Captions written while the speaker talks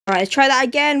Alright, let's try that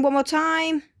again. One more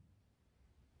time.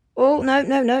 Oh,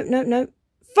 no.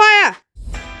 Fire!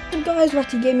 Hey guys,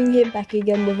 Ratty Gaming here, back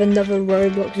again with another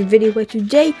Roblox video where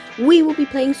today we will be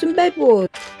playing some Bed Wars.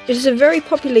 This is a very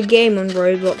popular game on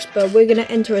Roblox, but we're going to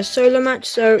enter a solo match,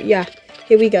 so yeah,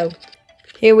 here we go.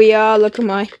 Here we are, look at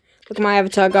my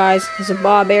avatar, guys. It's a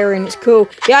barbarian, it's cool.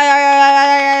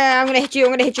 Yeah, I'm gonna hit you,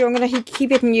 I'm gonna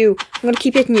keep hitting you.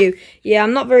 Yeah,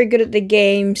 I'm not very good at the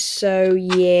game, so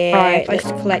yeah. Alright,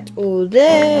 let's collect all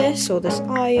this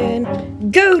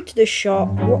iron. Go to the shop,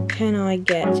 what can I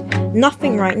get?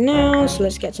 Nothing right now, so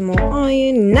let's get some more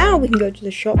iron. Now we can go to the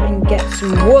shop and get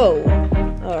some wool.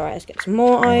 Alright, let's get some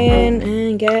more iron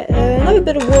and get another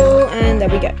bit of wool, and there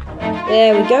we go.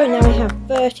 There we go, now we have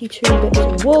 32 bits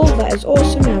of wool. That is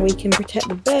awesome. Now we can protect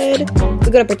the bed.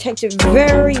 We've got to protect it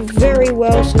very, very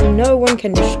well so no one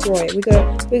can destroy it. We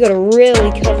got to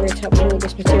really cover it up with all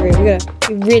this material.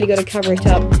 We really got to cover it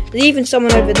up. There's even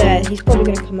someone over there. He's probably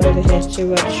going to come over here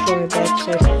to destroy the bed.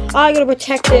 So I got to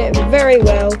protect it very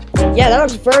well. Yeah, that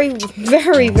looks very,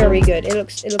 very, very good. It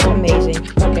looks amazing.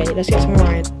 Okay, let's get some more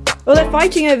iron. Oh, they're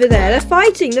fighting over there. They're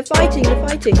fighting.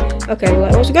 Okay, well,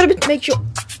 I also got to make sure.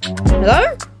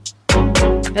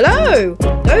 Hello?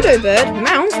 Dodo bird,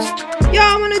 mount? Yo,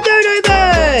 I'm on a dodo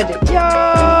bird!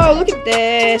 Yo, look at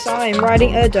this. I am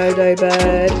riding a dodo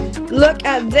bird. Look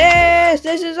at this.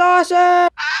 This is awesome.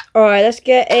 Alright, let's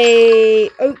get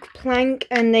a oak plank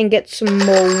and then get some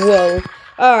more wool.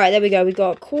 Alright, there we go. We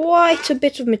got quite a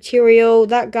bit of material.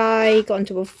 That guy got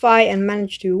into a fight and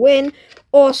managed to win.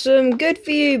 Awesome. Good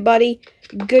for you, buddy.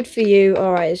 Good for you.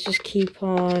 Alright, let's just keep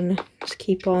on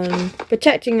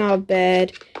protecting our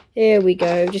bed. Here we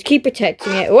go. Just keep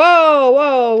protecting it.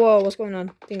 Whoa. What's going on?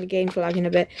 I think the game's lagging a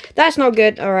bit. That's not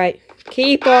good. Alright.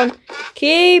 Keep on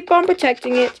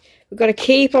protecting it. We've got to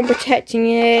keep on protecting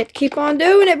it. Keep on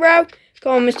doing it, bro.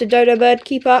 Come on, Mr. Dodo Bird.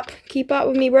 Keep up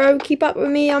with me, bro. Keep up with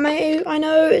me. I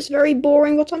know it's very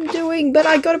boring what I'm doing, but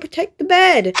I got to protect the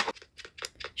bed.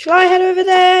 Shall I head over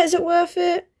there? Is it worth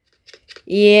it?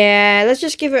 Yeah, let's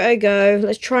just give it a go.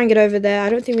 Let's try and get over there. I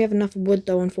don't think we have enough wood,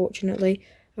 though, unfortunately.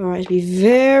 Alright, let's be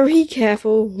very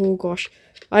careful. Oh, gosh.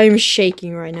 I am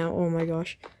shaking right now. Oh, my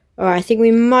gosh. Alright, I think we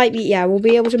might be... Yeah, we'll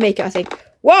be able to make it, I think.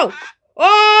 Whoa!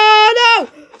 Oh, no!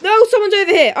 No, someone's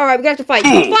over here. Alright, we're going to have to fight.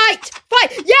 Fight!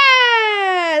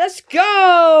 Yeah! Let's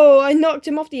go! I knocked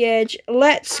him off the edge.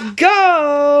 Let's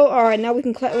go! Alright, now we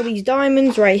can collect all these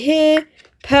diamonds right here.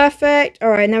 Perfect.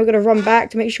 Alright, now we're going to run back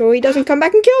to make sure he doesn't come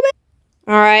back and kill me.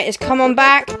 Alright, let's come on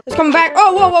back. Oh,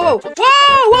 whoa. Whoa,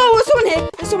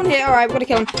 there's someone here. Alright, we're gonna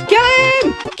kill him. Kill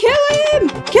him!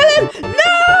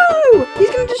 No!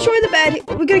 He's gonna destroy the bed.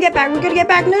 We're gonna get back. No.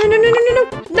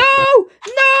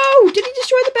 Did he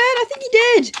destroy the bed? I think he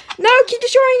did. No, keep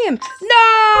destroying him.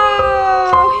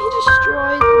 No! He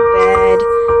destroyed the bed.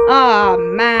 Ah,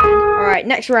 man. Alright,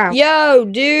 next round. Yo,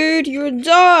 dude, you're a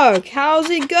dog.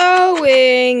 How's it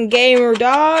going, gamer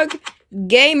dog?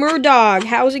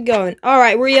 How's it going?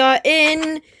 Alright, we are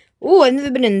in... Oh, I've never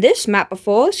been in this map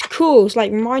before. It's cool. It's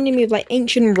like reminding me of like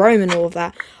ancient Rome and all of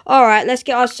that. Alright, let's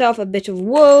get ourselves a bit of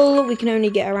wool. We can only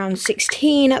get around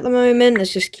 16 at the moment.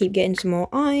 Let's just keep getting some more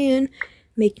iron.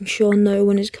 Making sure no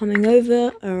one is coming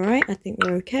over. Alright, I think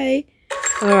we're okay.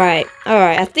 Alright.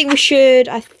 I think we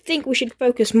should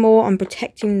focus more on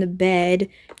protecting the bed,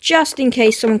 just in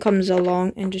case someone comes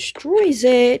along and destroys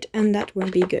it, and that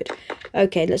won't be good.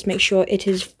 Okay, let's make sure it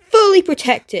is fully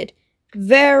protected.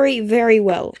 Very, very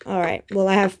well. Alright, well,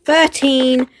 I have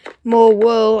 13 more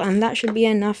wool, and that should be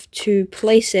enough to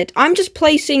place it. I'm just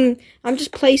placing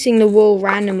the wool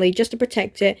randomly just to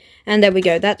protect it, and there we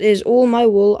go. That is all my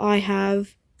wool I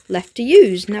have left to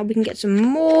use. Now we can get some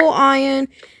more iron,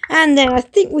 and then I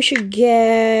think we should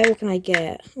get... What can I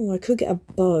get? Oh, I could get a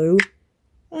bow.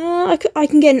 I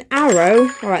can get an arrow.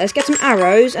 Alright, let's get some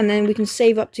arrows, and then we can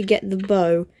save up to get the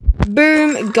bow.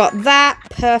 Boom, got that.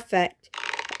 Perfect.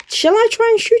 Shall I try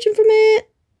and shoot him from here?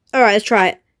 Alright, let's try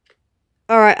it.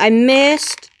 Alright, I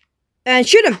missed. And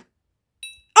shoot him!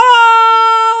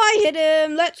 Oh, I hit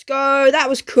him. Let's go. That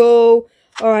was cool.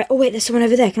 Alright, oh wait, there's someone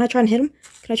over there. Can I try and hit him?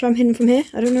 Can I try and hit him from here?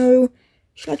 I don't know.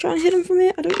 Should I try and hit him from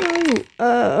here? I don't know.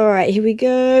 Alright, here we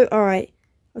go. Alright,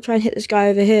 I'll try and hit this guy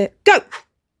over here. Go!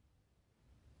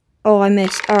 Oh, I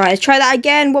missed. Alright, let's try that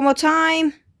again. One more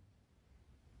time.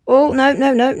 Oh,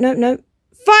 no.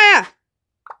 Fire!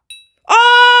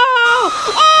 Oh,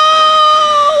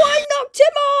 I knocked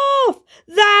him off!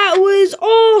 That was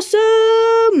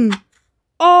awesome!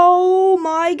 Oh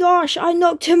my gosh, I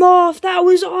knocked him off. That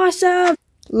was awesome.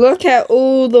 Look at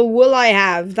all the wool I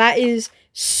have. That is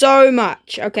so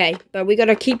much. Okay, but we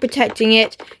gotta keep protecting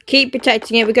it. Keep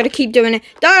protecting it. We gotta keep doing it.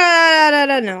 No,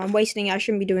 I'm wasting it. I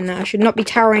shouldn't be doing that. I should not be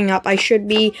towering up. I should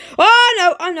be...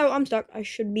 Oh, no, I'm stuck. I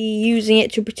should be using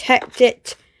it to protect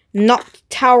it, not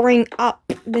towering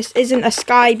up. This isn't a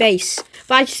sky base.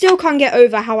 But I still can't get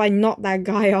over how I knocked that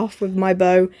guy off with my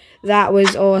bow. That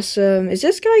was awesome. Is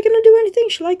this guy gonna do anything?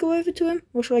 Should I go over to him?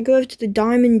 Or should I go over to the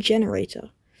diamond generator?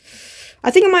 I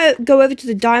think I might go over to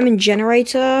the diamond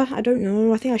generator. I don't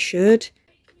know. I think I should.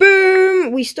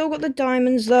 Boom! We still got the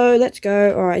diamonds, though. Let's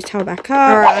go. Alright, let's tower back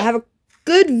up. Alright, I have a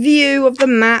good view of the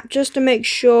map just to make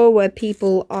sure where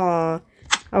people are.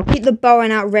 I'll keep the bow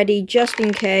and out ready just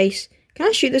in case. Can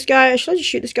I shoot this guy? Should I just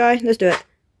shoot this guy? Let's do it.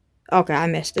 Okay, I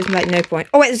missed. There's like no point.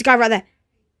 Oh, wait, there's a guy right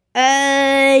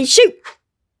there. Shoot!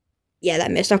 Yeah, that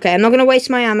missed. Okay, I'm not going to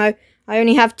waste my ammo. I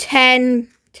only have 10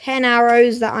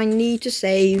 arrows that I need to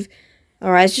save.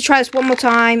 Alright, let's just try this one more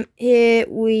time. Here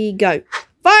we go.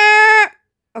 Fire!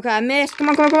 Okay, I missed. Come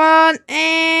on.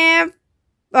 And...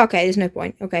 okay, there's no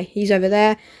point. Okay, he's over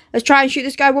there. Let's try and shoot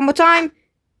this guy one more time.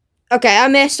 Okay, I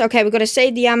missed. Okay, we've got to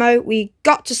save the ammo. We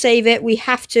got to save it. We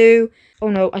have to. Oh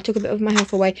no, I took a bit of my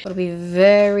health away. Gotta be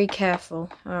very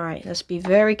careful. Alright, let's be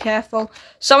very careful.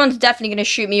 Someone's definitely going to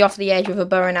shoot me off the edge with a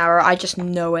bow and arrow. I just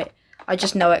know it.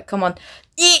 Come on.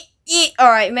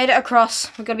 Alright, made it across.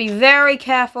 We've got to be very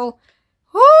careful.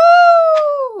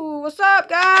 Woo! What's up,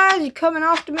 guys? You coming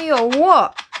after me or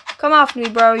what? Come after me,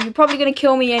 bro. You're probably going to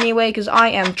kill me anyway because I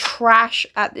am trash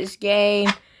at this game.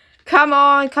 Come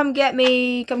on, come get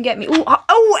me. Ooh, emerald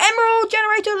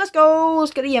generator. Let's go.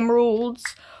 Let's get the emeralds.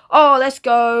 Oh, let's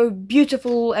go.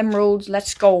 Beautiful emeralds.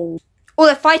 Let's go. Oh,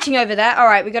 they're fighting over there. All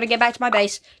right, we got to get back to my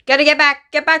base. Gotta get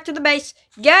back. Get back to the base.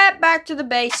 Get back to the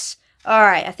base. All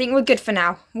right, I think we're good for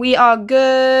now. We are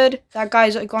good. That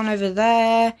guy's gone over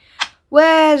there.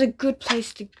 Where's a good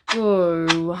place to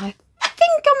go? I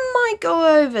think I might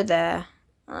go over there.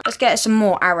 Let's get some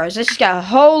more arrows. Let's just get a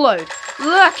whole load.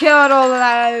 Look at all of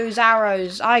those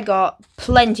arrows. I got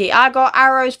plenty. I got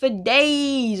arrows for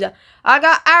days.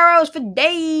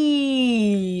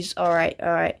 Alright.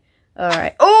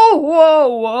 Oh,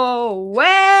 whoa.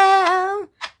 Well,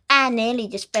 I nearly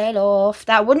just fell off.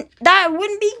 That wouldn't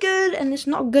be good. And it's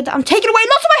not good that I'm taking away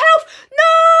lots of my health. No!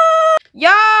 Yo,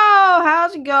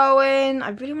 how's it going? I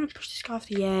really want to push this guy off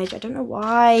the edge. I don't know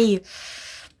why.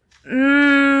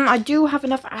 I do have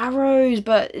enough arrows,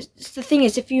 but the thing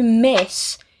is, if you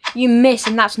miss,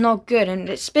 and that's not good. And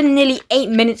it's been nearly 8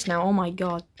 minutes now. Oh my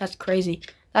god, that's crazy.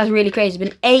 That's really crazy. It's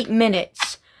been 8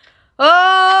 minutes.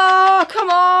 Oh, come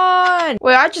on!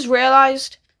 Wait, I just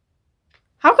realized.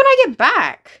 How can I get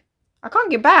back? I can't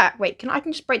get back. Wait, I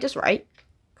can just break this, right?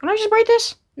 Can I just break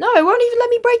this? No, it won't even let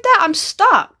me break that. I'm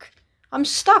stuck. I'm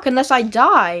stuck unless I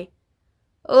die.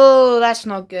 Oh, that's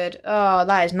not good. Oh,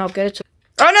 that is not good at all.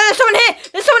 Oh no, there's someone here!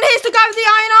 There's someone here! It's the guy with the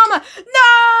iron armor!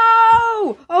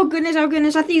 No! Oh goodness,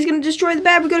 I think he's gonna destroy the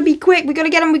bed. We gotta be quick. We gotta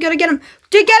get him. Get him! Knock him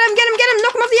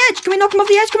off the edge! Can we knock him off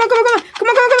the edge? Come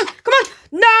on!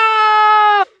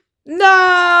 No!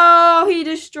 No! He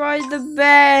destroyed the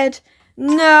bed.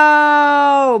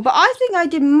 No! But I think I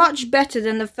did much better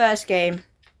than the first game.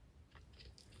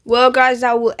 Well guys,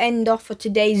 that will end off for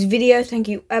today's video. Thank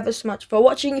you ever so much for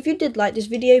watching. If you did like this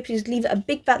video, please leave it a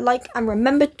big fat like and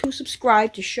remember to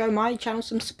subscribe to show my channel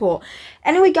some support.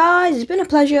 Anyway guys, it's been a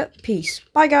pleasure. Peace.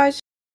 Bye guys.